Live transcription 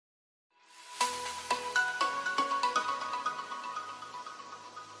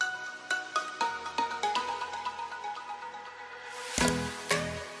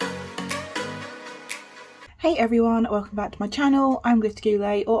Hey everyone, welcome back to my channel. I'm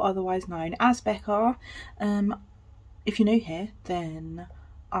Ghuleh, or otherwise known as Becca. If you're new here, then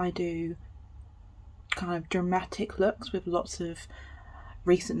I do kind of dramatic looks with lots of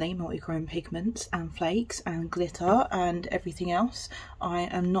recently multichrome pigments and flakes and glitter and everything else. I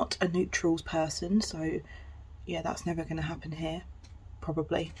am not a neutrals person, so yeah, that's never going to happen here,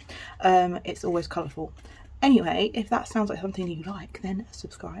 probably. It's always colourful. Anyway, if that sounds like something you like, then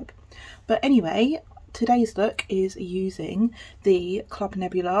subscribe. But anyway, today's look is using the Club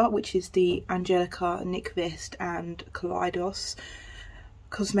Nebula, which is the Angelica, Nyqvist and Kaleidos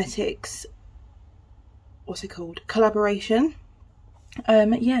Cosmetics, what's it called, collaboration.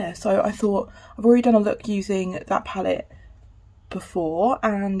 Yeah, so I thought I've already done a look using that palette before,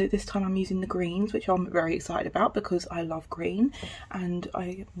 and this time I'm using the greens, which I'm very excited about because I love green, and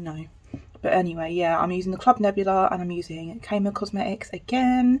I know. But anyway, yeah, I'm using the Club Nebula and I'm using Kaima Cosmetics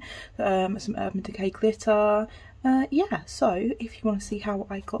again, some Urban Decay glitter. Yeah, so if you want to see how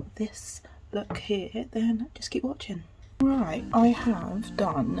I got this look here, then just keep watching. Right, I have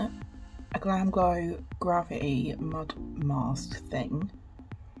done a Glam Glow Gravity Mud Mask thing,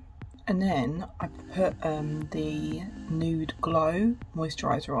 and then I put the Nude Glow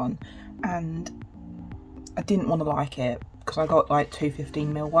moisturiser on, and I didn't want to like it because I got like two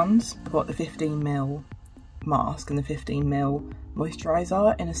 15ml ones. I got the 15ml mask and the 15ml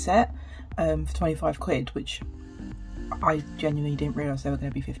moisturiser in a set for 25 quid, which I genuinely didn't realise they were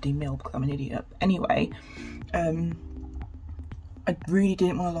going to be 15ml because I'm an idiot. Anyway, I really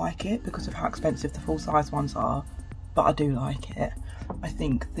didn't want to like it because of how expensive the full size ones are, but I do like it. I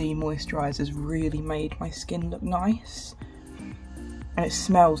think the moisturisers really made my skin look nice, and it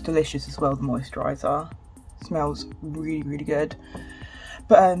smells delicious as well. The moisturiser smells really good,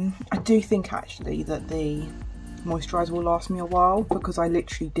 but I do think actually that the moisturiser will last me a while because I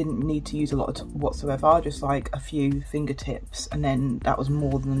literally didn't need to use a lot whatsoever, just like a few fingertips, and then that was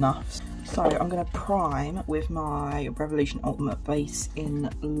more than enough. So I'm going to prime with my Revolution Ultimate Base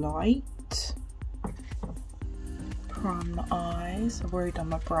in Light. Prime my eyes. I've already done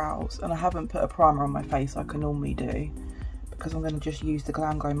my brows, and I haven't put a primer on my face like I normally do because I'm going to just use the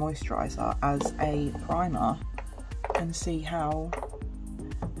Glam Glow moisturiser as a primer and see how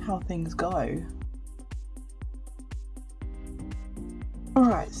things go.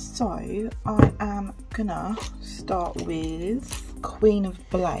 Alright, so I am gonna start with Queen of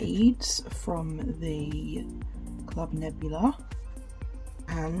Blades from the Club Nebula,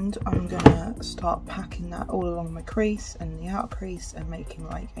 and I'm gonna start packing that all along my crease and the outer crease and making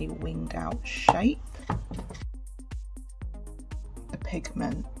like a winged out shape. The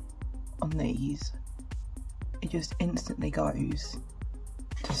pigment on these, it just instantly goes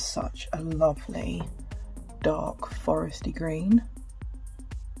to such a lovely dark foresty green.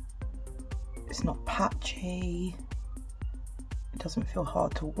 It's not patchy, it doesn't feel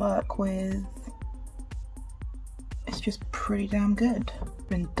hard to work with, it's just pretty damn good. I've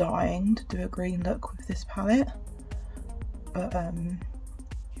been dying to do a green look with this palette, but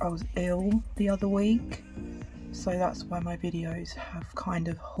I was ill the other week, so that's why my videos have kind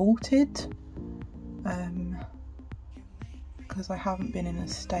of halted, because I haven't been in a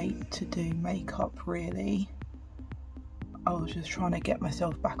state to do makeup really. I was just trying to get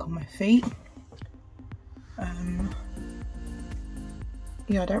myself back on my feet.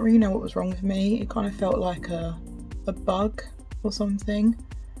 Yeah, I don't really know what was wrong with me. It kind of felt like a bug or something.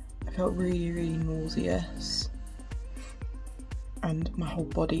 I felt really nauseous and my whole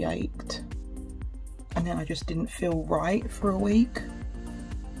body ached, and then I just didn't feel right for a week.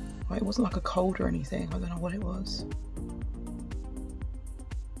 Like, it wasn't like a cold or anything, I don't know what it was.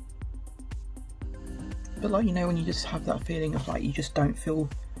 But like, you know when you just have that feeling of like you just don't feel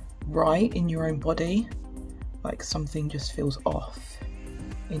right in your own body, like something just feels off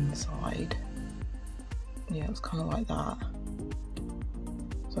inside. Yeah, it was kind of like that.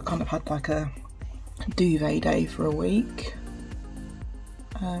 So I kind of had like a duvet day for a week,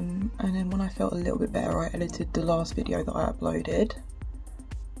 and then when I felt a little bit better, I edited the last video that I uploaded,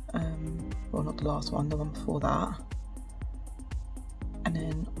 well, not the last one, the one before that, and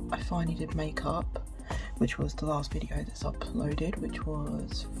then I finally did makeup, which was the last video that's uploaded, which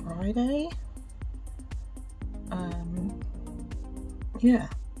was Friday. Yeah,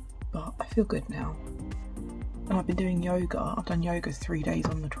 but I feel good now. And I've been doing yoga. I've done yoga 3 days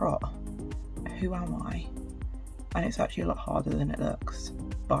on the trot. Who am I? And it's actually a lot harder than it looks,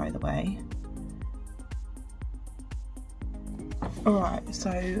 by the way. Alright,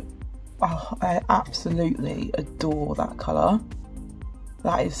 so I absolutely adore that colour.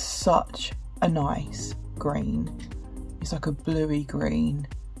 That is such a nice green. It's like a bluey green.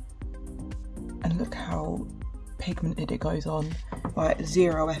 and look how pigmented it goes on, like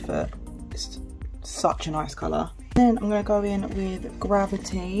zero effort. It's such a nice colour. Then I'm going to go in with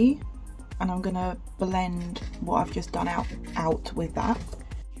Gravity, and I'm going to blend what I've just done out with that.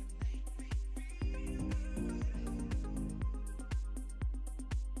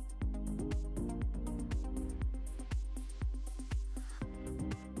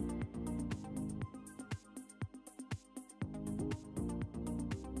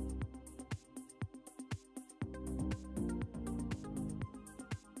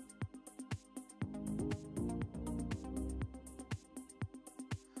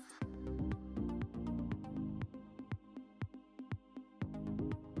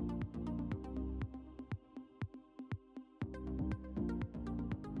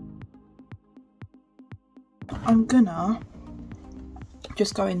 I'm gonna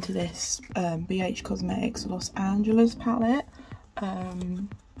just go into this BH Cosmetics Los Angeles palette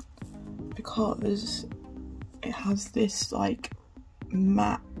because it has this like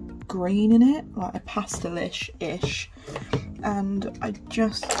matte green in it, like a pastelish-ish, and I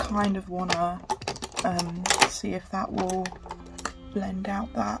just kind of wanna see if that will blend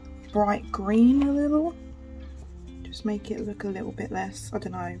out that bright green a little, just make it look a little bit less, I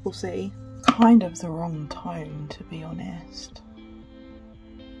don't know, we'll see. Kind of the wrong tone, to be honest.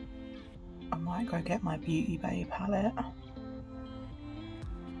 I might go get my Beauty Bay palette.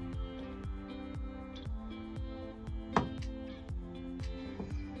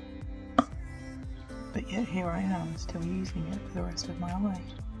 But yet here I am still using it for the rest of my eye.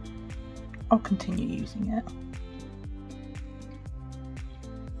 I'll continue using it.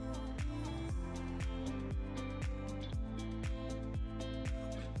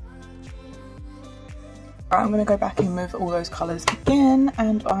 I'm going to go back in with all those colours again,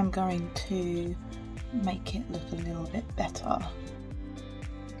 and I'm going to make it look a little bit better.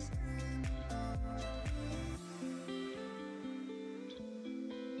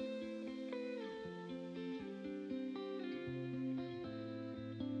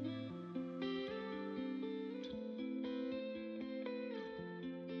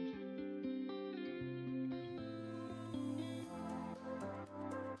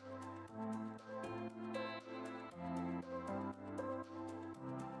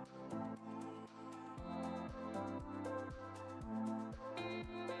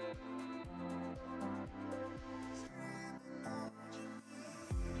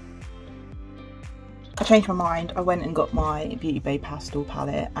 I changed my mind. I went and got my Beauty Bay Pastel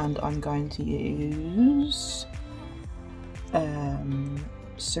palette, and I'm going to use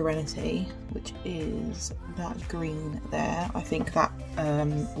Serenity, which is that green there. I think that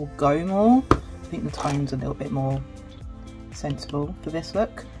will go more. I think the tone's a little bit more sensible for this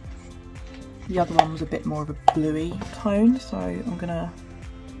look. The other one was a bit more of a bluey tone, so I'm gonna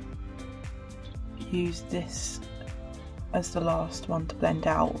use this as the last one to blend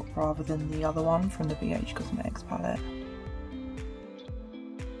out rather than the other one from the BH Cosmetics palette.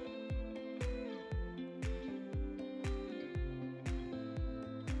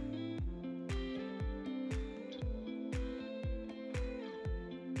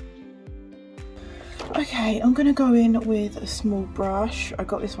 Okay, I'm going to go in with a small brush. I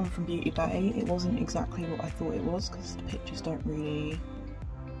got this one from Beauty Bay. It wasn't exactly what I thought it was because the pictures don't really...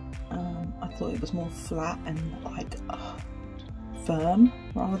 I thought it was more flat and like firm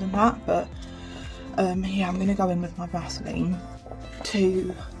rather than that, but yeah, I'm going to go in with my Vaseline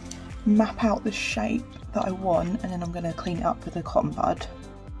to map out the shape that I want, and then I'm going to clean it up with a cotton bud.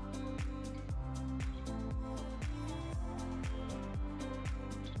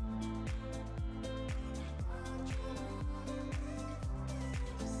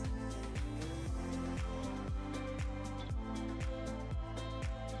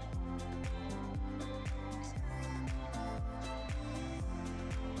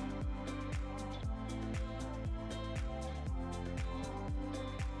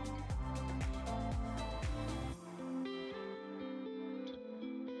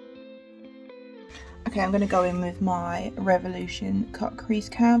 Okay, I'm going to go in with my Revolution cut crease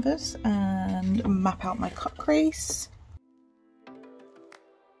canvas and map out my cut crease.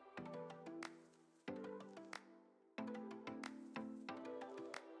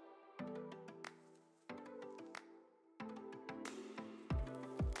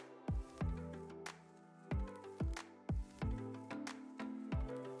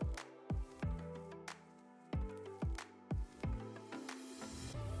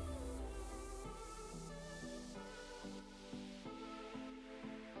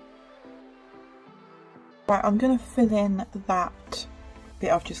 Right, I'm going to fill in that bit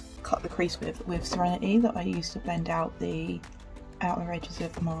I've just cut the crease with Serenity that I used to blend out the outer edges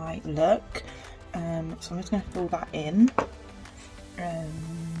of my look. So I'm just going to fill that in.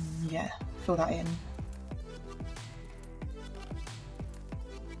 Yeah, fill that in.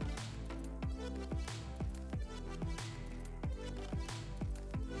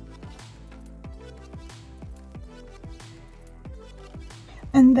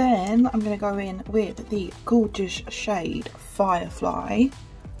 And then I'm going to go in with the gorgeous shade Firefly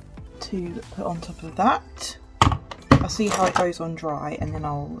to put on top of that. I'll see how it goes on dry and then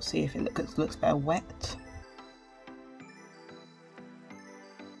I'll see if it looks better wet.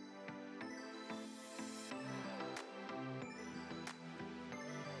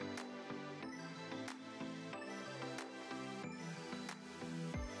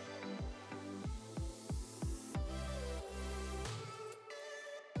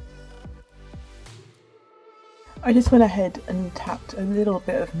 I just went ahead and tapped a little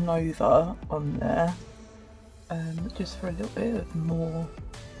bit of Nova on there, just for a little bit of more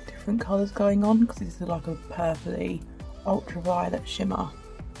different colours going on, because this is like a purpley ultraviolet shimmer.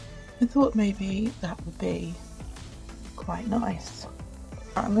 I thought maybe that would be quite nice.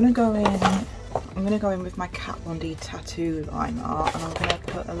 I'm gonna go in with my Kat Von D tattoo liner, and I'm gonna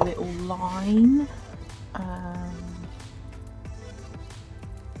put a little line,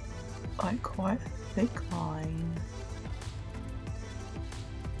 like quite a thick line.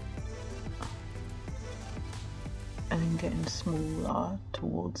 And then getting smaller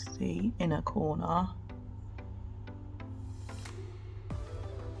towards the inner corner.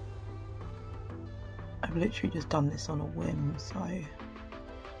 I've literally just done this on a whim, so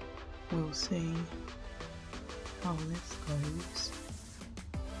we'll see how this goes.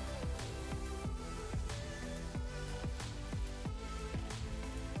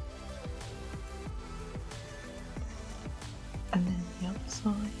 And then the other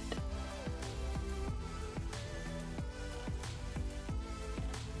side.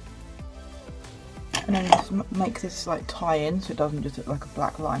 And then just make this like tie in so it doesn't just look like a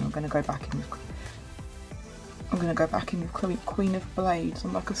black line. I'm going to go back in with Queen of Blades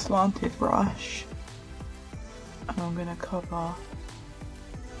on like a slanted brush, and I'm going to cover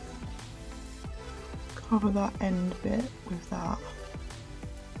that end bit with that.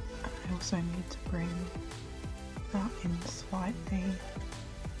 And I also need to bring that in slightly.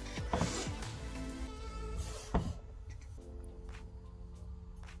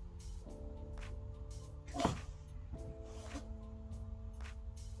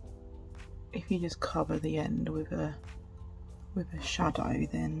 If you just cover the end with a shadow,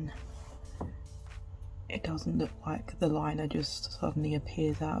 then it doesn't look like the liner just suddenly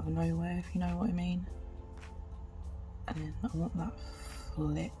appears out of nowhere, if you know what I mean. And then I want that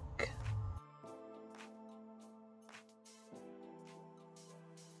flick.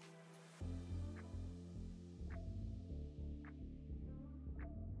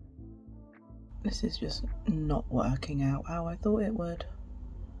 This is just not working out how I thought it would.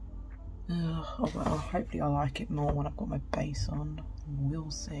 Oh well, hopefully I like it more when I've got my base on.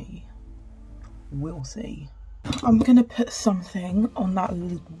 We'll see. We'll see. I'm going to put something on that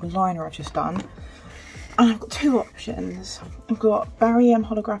liner I've just done. And I've got two options. I've got Barry M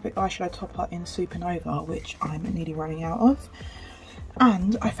holographic eyeshadow topper in Supernova, which I'm nearly running out of.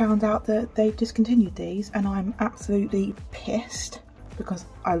 And I found out that they've discontinued these, and I'm absolutely pissed because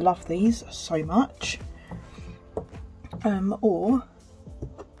I love these so much. Or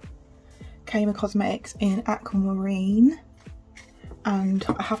Kaima Cosmetics in Aquamarine, and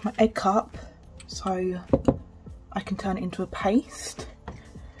I have my egg cup so I can turn it into a paste.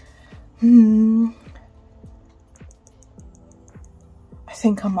 I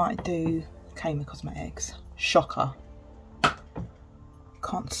think I might do Kaima Cosmetics. Shocker.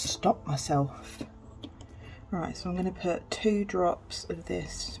 Can't stop myself. Right, so I'm going to put 2 drops of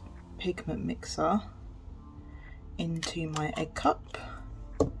this pigment mixer into my egg cup.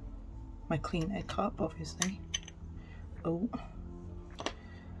 My clean egg cup, obviously. Oh,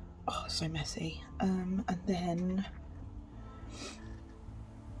 so messy. And then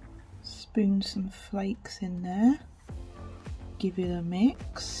spoon some flakes in there. Give it a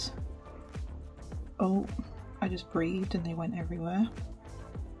mix. Oh, I just breathed and they went everywhere.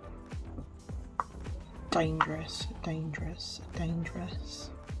 Dangerous, dangerous, dangerous.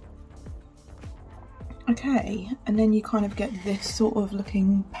 Okay, and then you kind of get this sort of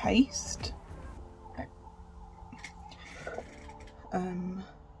looking paste.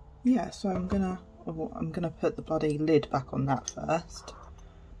 Yeah, so I'm gonna put the bloody lid back on that first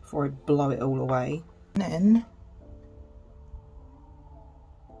before I blow it all away. And then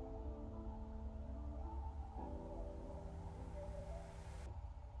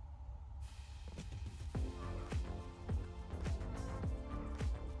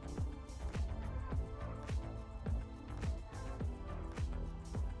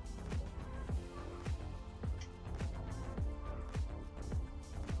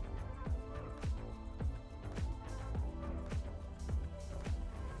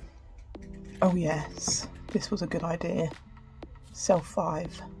Oh yes, this was a good idea. Cell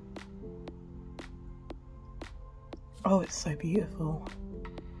 5. Oh, it's so beautiful.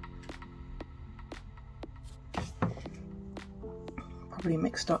 Probably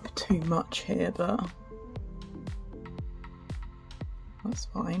mixed up too much here, but that's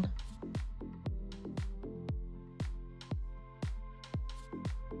fine.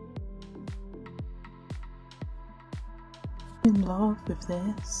 In love with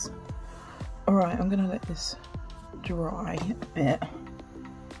this. Alright, I'm gonna let this dry a bit.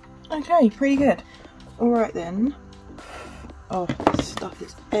 Okay, pretty good. Alright then. Oh, this stuff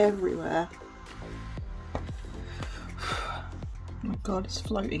is everywhere. Oh my god, it's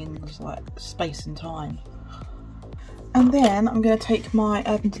floating in this like space and time. And then I'm going to take my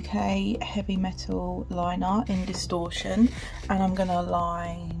Urban Decay Heavy Metal liner in Distortion and I'm going to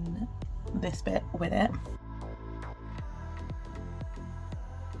line this bit with it.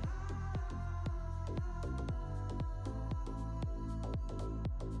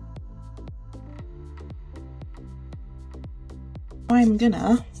 I'm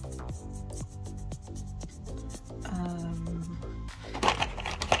gonna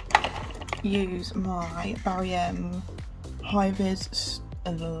use my Barry M High-Vis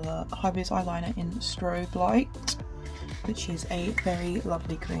eyeliner in Strobe Light, which is a very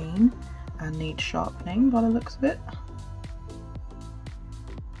lovely green and needs sharpening by the looks of it.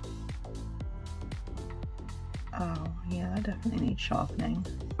 Oh yeah, that definitely needs sharpening.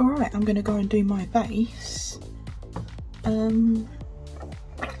 Alright, I'm gonna go and do my base. And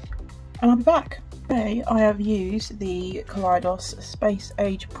I'll be back. Today I have used the Kaleidos Space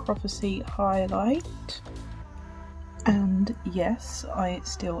Age Prophecy highlight, and yes, I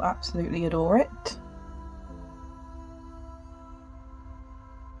still absolutely adore it.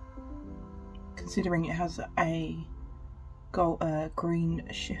 Considering it has a gold, green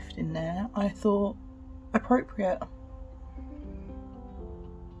shift in there, I thought appropriate.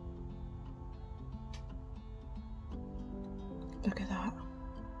 Look at that.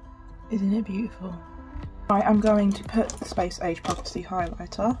 Isn't it beautiful? Right, I'm going to put the Space Age Prophecy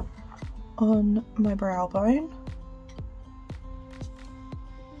highlighter on my brow bone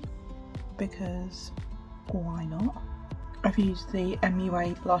because why not? I've used the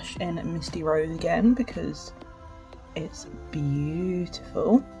MUA blush in Misty Rose again because it's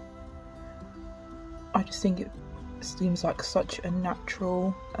beautiful. I just think it seems like such a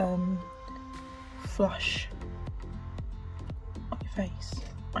natural flush on your face.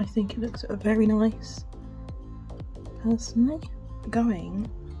 I think it looks very nice, personally. Going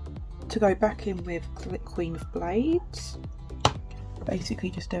to go back in with Queen of Blades, basically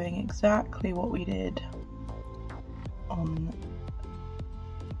just doing exactly what we did on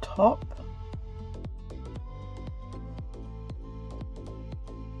top.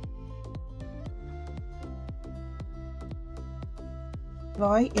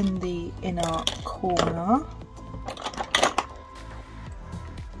 Right in the inner corner.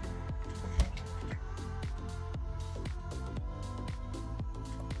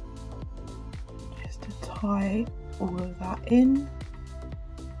 Just to tie all of that in.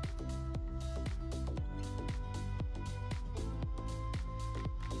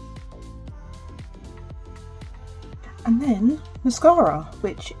 And then mascara,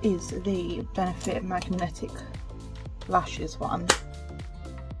 which is the Benefit Magnetic Lashes one.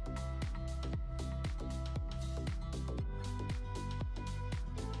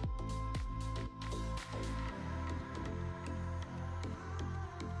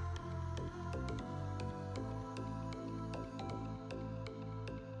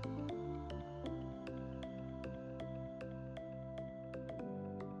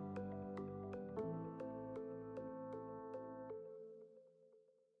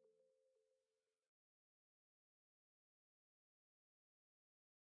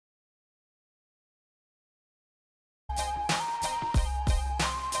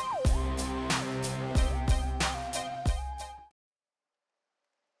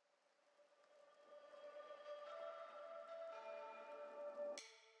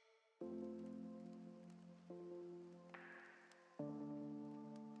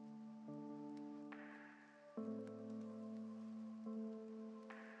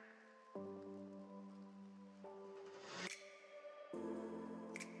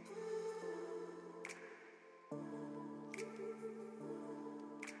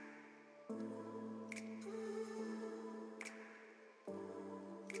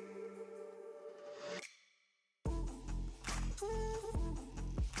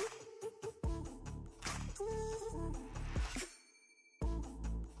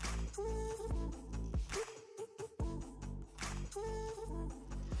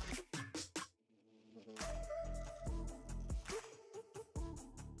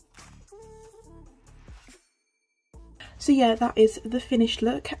 So yeah, that is the finished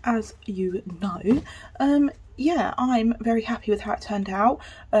look, as you know. Yeah, I'm very happy with how it turned out.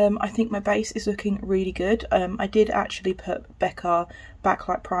 I think my base is looking really good. I did actually put Becca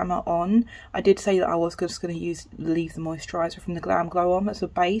Backlight Primer on. I did say that I was just going to leave the moisturiser from the Glam Glow on as a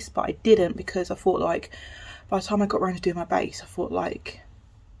base, but I didn't, because I thought, like, by the time I got around to doing my base, I thought like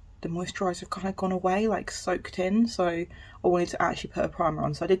the moisturiser kind of gone away, like soaked in, so I wanted to actually put a primer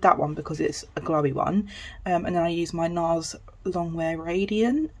on. So I did that one because it's a glowy one, and then I used my NARS Longwear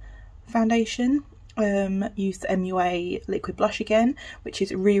Radiant foundation. Used the MUA liquid blush again, which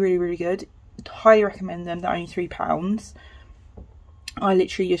is really good. Highly recommend them. They're only £3. I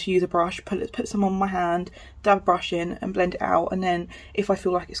literally just use a brush, put some on my hand, dab a brush in and blend it out, and then if I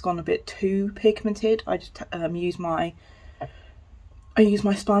feel like it's gone a bit too pigmented, I just use my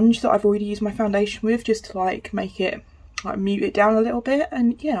sponge that I've already used my foundation with, just to like make it, like, mute it down a little bit.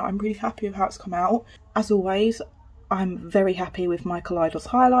 And yeah, I'm really happy with how it's come out. As always, I'm very happy with my Kaleidos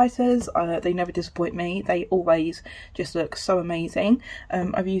highlighters. They never disappoint me. They always just look so amazing.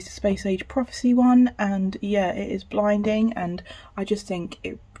 I've used the Space Age Prophecy one, and yeah, it is blinding, and I just think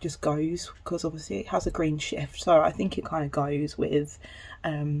it just goes, because obviously it has a green shift, so I think it kind of goes with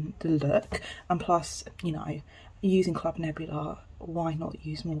the look. And plus, you know, using Club Nebula, why not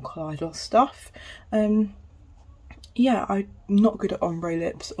use more Kaleidos stuff? Yeah, I'm not good at ombre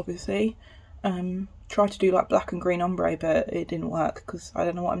lips, obviously. Tried to do like black and green ombre, but it didn't work because I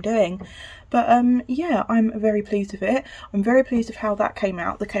don't know what I'm doing. But yeah, I'm very pleased with it. I'm very pleased with how that came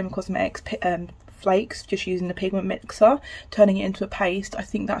out, the Kaima Cosmetics flakes, just using the pigment mixer, turning it into a paste. I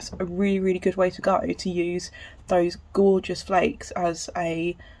think that's a really good way to go, to use those gorgeous flakes as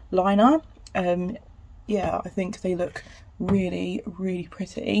a liner. Yeah, I think they look really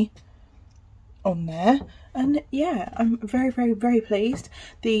pretty on there. And yeah, I'm very pleased.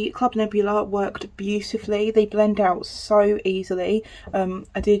 The Club Nebula worked beautifully. They blend out so easily.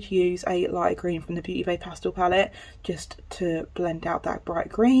 I did use a light green from the Beauty Bay pastel palette just to blend out that bright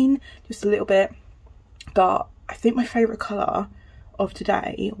green just a little bit. But I think my favourite colour of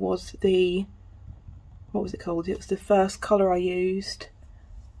today was the, what was it called? It was the first colour I used.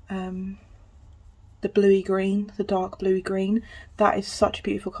 The bluey green, the dark bluey green. That is such a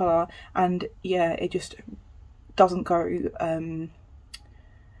beautiful colour, and yeah, it just doesn't go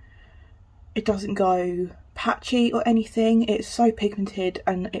it doesn't go patchy or anything. It's so pigmented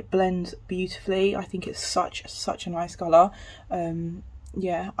and it blends beautifully. I think it's such a nice colour.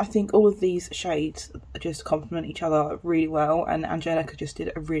 Yeah, I think all of these shades just complement each other really well, and Angelica just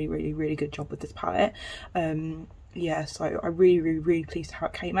did a really good job with this palette. Yeah, so I'm really pleased how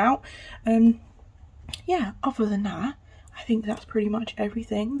it came out. Yeah, other than that, I think that's pretty much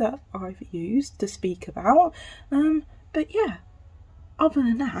everything that I've used to speak about. But yeah, other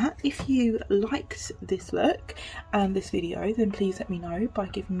than that, if you liked this look and this video, then please let me know by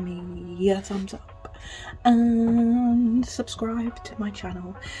giving me a thumbs up and subscribe to my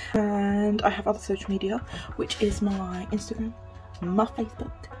channel. And I have other social media, which is my Instagram, my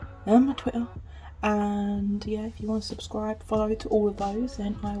Facebook and my Twitter. And yeah, if you want to subscribe, follow to all of those,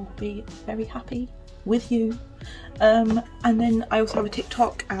 then I will be very happy with you. And then I also have a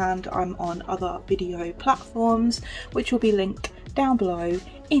TikTok, and I'm on other video platforms, which will be linked down below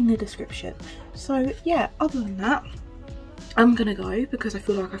in the description. So yeah, other than that, I'm gonna go because I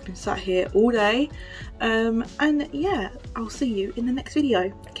feel like I've been sat here all day. And yeah, I'll see you in the next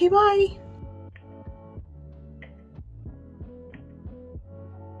video. Okay, bye.